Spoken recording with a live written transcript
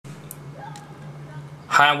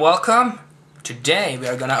Hi and welcome. Today we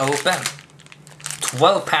are gonna open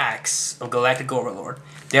 12 packs of Galactic Overlord.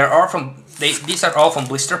 These are all from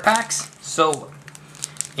blister packs, so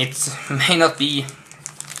it may not be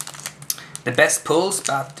the best pulls,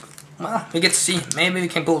 but well, we get to see. Maybe we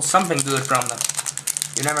can pull something good from them.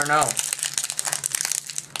 You never know.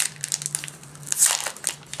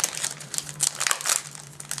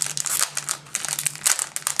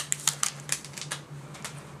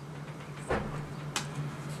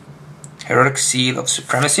 Heroic Seal of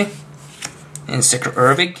Supremacy, Insector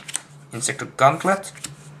Ervig, Insector Gauntlet,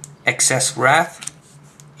 Excess Wrath,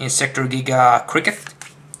 Insector Giga Cricket,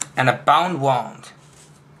 and a Bound Wand.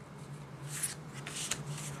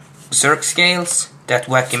 Berserk Scales, That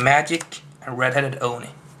Wacky Magic, and Red-Headed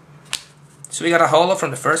Oni. So we got a holo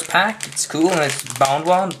from the first pack. It's cool and it's Bound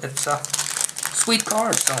Wand. It's a sweet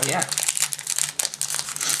card, so yeah.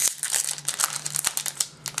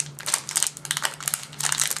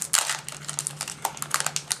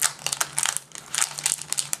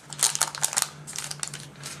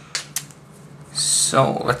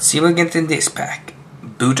 So let's see what we get in this pack.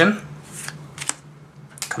 Booten,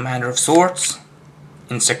 Commander of Swords,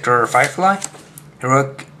 Insector Firefly,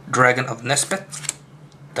 Heroic Dragon of Nesbeth,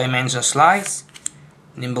 Dimension Slice,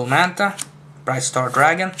 Nimble Manta, Bright Star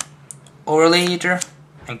Dragon, Overlay Eater,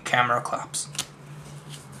 and Camera Claps.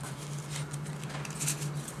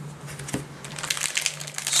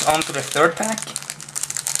 So on to the third pack.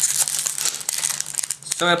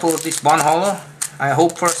 So I pulled this one holo. I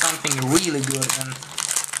hope for something really good, and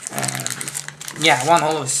yeah, one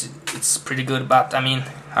holo it's pretty good, but I mean,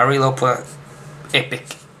 I really hope for an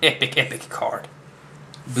epic card.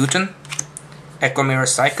 Booten, Echo Mirror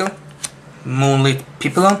Cycle, Moonlit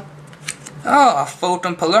Pipilon, a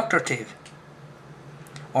Photon Pellucrative,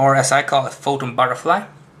 or as I call it, Photon Butterfly,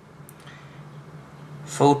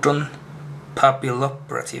 Photon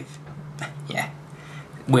Papilloperative, yeah,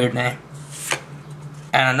 weird name.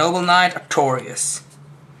 And a Noble Knight, Artorias.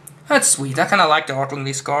 That's sweet. I kinda like the art on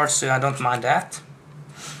these cards, so I don't mind that.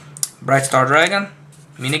 Bright Star Dragon,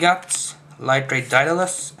 Miniguts, Light Ray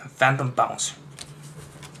Daedalus, and Phantom Bouncer.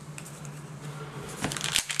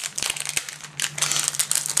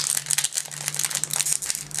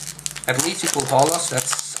 At least you pull holos,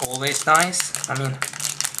 that's always nice. I mean,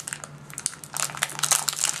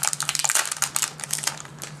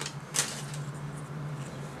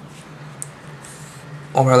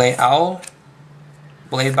 Overlay Owl,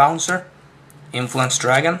 Blade Bouncer, Influence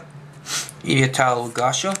Dragon, Idiotal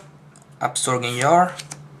Gasho, Absorbing Yar,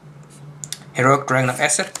 Heroic Dragon of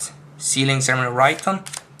Esset, Sealing Ceremony Raiton,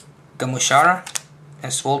 Gamushara,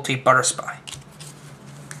 and Svolty Butterspy.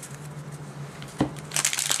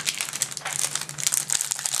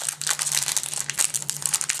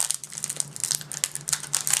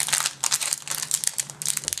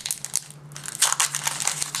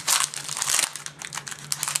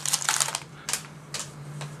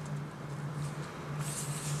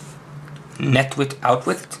 Netwit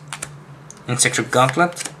Outwit, Insector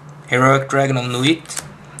Gauntlet, Heroic Dragon of Nuit,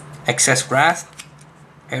 Excess Wrath,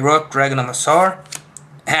 Heroic Dragon of Azar,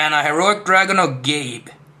 and a Heroic Dragon of Gib.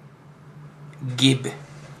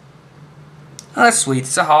 Oh, that's sweet,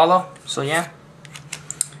 it's a holo, so yeah.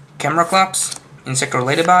 Camera Claps, Insector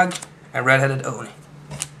Ladybug, and Red-Headed Oni.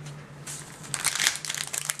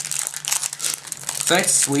 So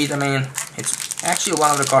it's sweet, I mean, it's actually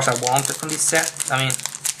one of the cards I wanted from this set. I mean,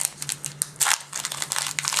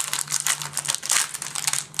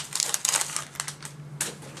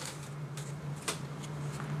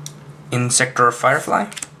 Insector Firefly,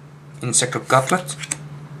 Insector Gauntlet,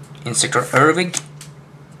 Insector Ervig,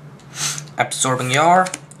 Absorbing Yar,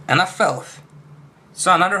 and a Felth.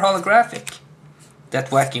 So another holographic. That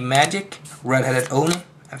Wacky Magic, Red-Headed Oni,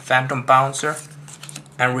 and Phantom Bouncer,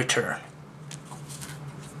 and Return.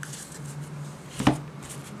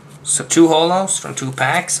 So 2 holos from 2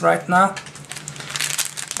 packs right now.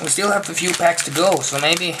 And we still have a few packs to go, so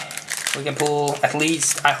maybe we can pull at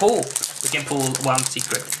least, I hope we can pull one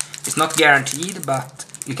secret. It's not guaranteed, but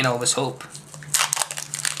you can always hope.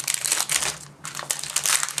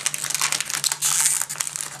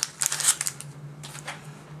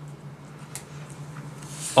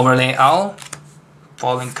 Overlay Owl,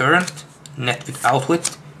 Falling Current, Netwit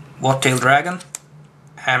Outwit, Wartail Dragon,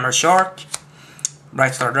 Hammer Shark,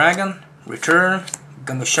 Bright Star Dragon, Return,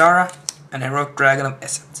 Gamushara, and Heroic Dragon of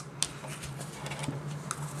Esset.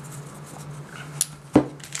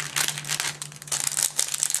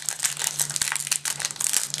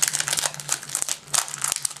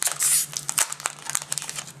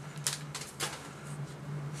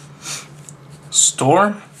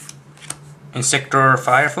 Storm, Insector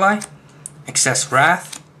Firefly, Excess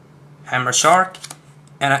Wrath, Hammer Shark,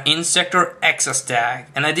 and an Insector Exas tag.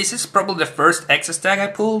 And this is probably the first Exas tag I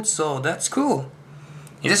pulled, so that's cool.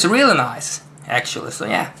 It is really nice, actually, so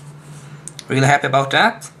yeah. Really happy about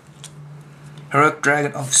that. Heroic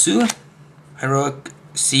Dragon of Zoo, Heroic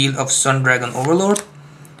Seal of Sun Dragon Overlord,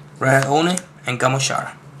 Red Oni, and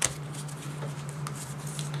Gamoshara.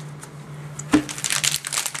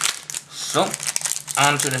 So,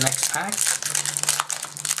 on to the next pack.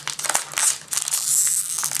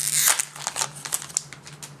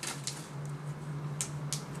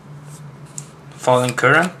 Falling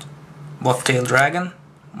Current, Bobtail Dragon,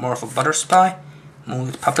 Morpho Butterspy,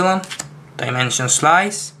 Moonlit Papillon, Dimension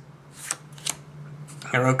Slice,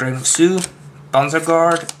 Heroic Dragon of Zoo, Panzer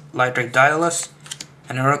Guard, Light Ray Daedalus,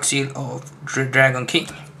 and Heroic Seal of Dragon King.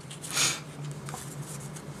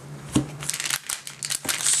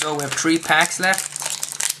 So we have 3 packs left.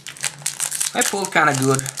 I pulled kinda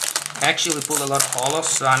good. Actually pulled a lot of holos,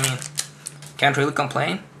 so I mean, can't really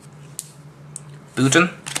complain. Bhutan,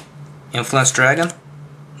 Influence Dragon,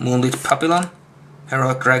 Moonlit Papillon,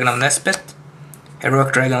 Heroic Dragon of Nesbit,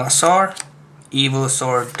 Heroic Dragon of Azar, Evil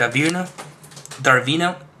Sword Darvino,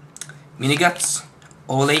 Miniguts,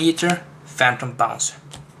 Ole Eater, Phantom Bouncer.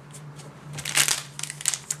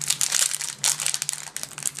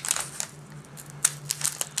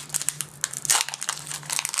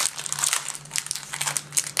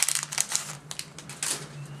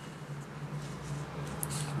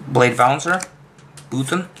 Blade Bouncer,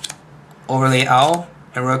 Bhutan, Overlay Owl,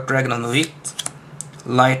 Heroic Dragon of Nuit,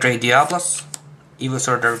 Light Ray Diablos, Evil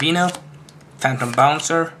Sword Darvino, Phantom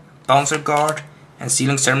Bouncer, Bouncer Guard, and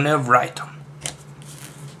Sealing Ceremony of Rhyton.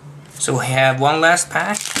 So we have one last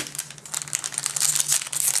pack.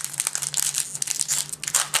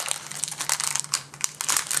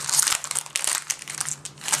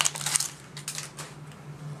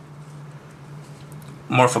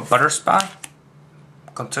 Morpho Butterspy,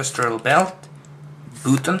 Contestral Belt,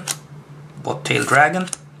 Bhutan, Bobtail Dragon,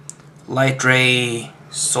 Light Ray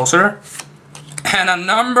Sorcerer, and a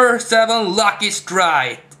number 7 Lucky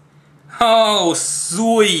Strike. Oh,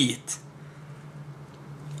 sweet!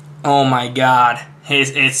 Oh my god,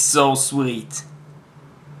 it's so sweet.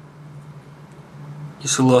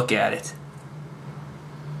 Just look at it.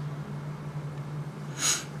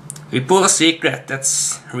 We pull a secret,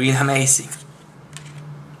 that's really amazing.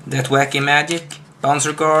 That Wacky Magic,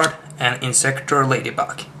 Bouncer Guard, and Insector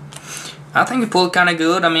Ladybug. I think we pulled kinda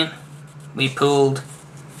good. I mean, we pulled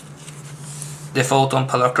the Photon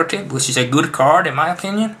Palocrative, which is a good card in my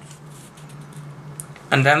opinion.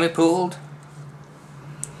 And then we pulled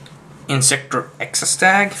Insector Exas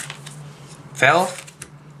tag, Felf,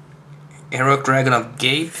 Heroic Dragon of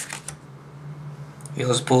Gabe. We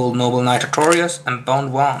also pulled Noble Knight Artorias and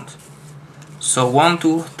Bone Wand. So 1,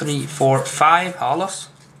 2, 3, 4, 5 holos.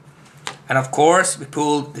 And of course we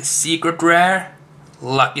pulled the secret rare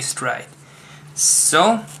Lucky Strike. So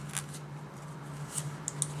I'm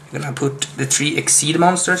gonna put the 3 Exceed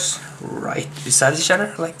monsters right beside each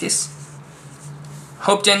other like this.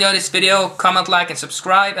 Hope you enjoyed this video. Comment, like, and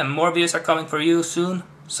subscribe, and more videos are coming for you soon.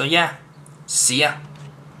 So yeah, see ya.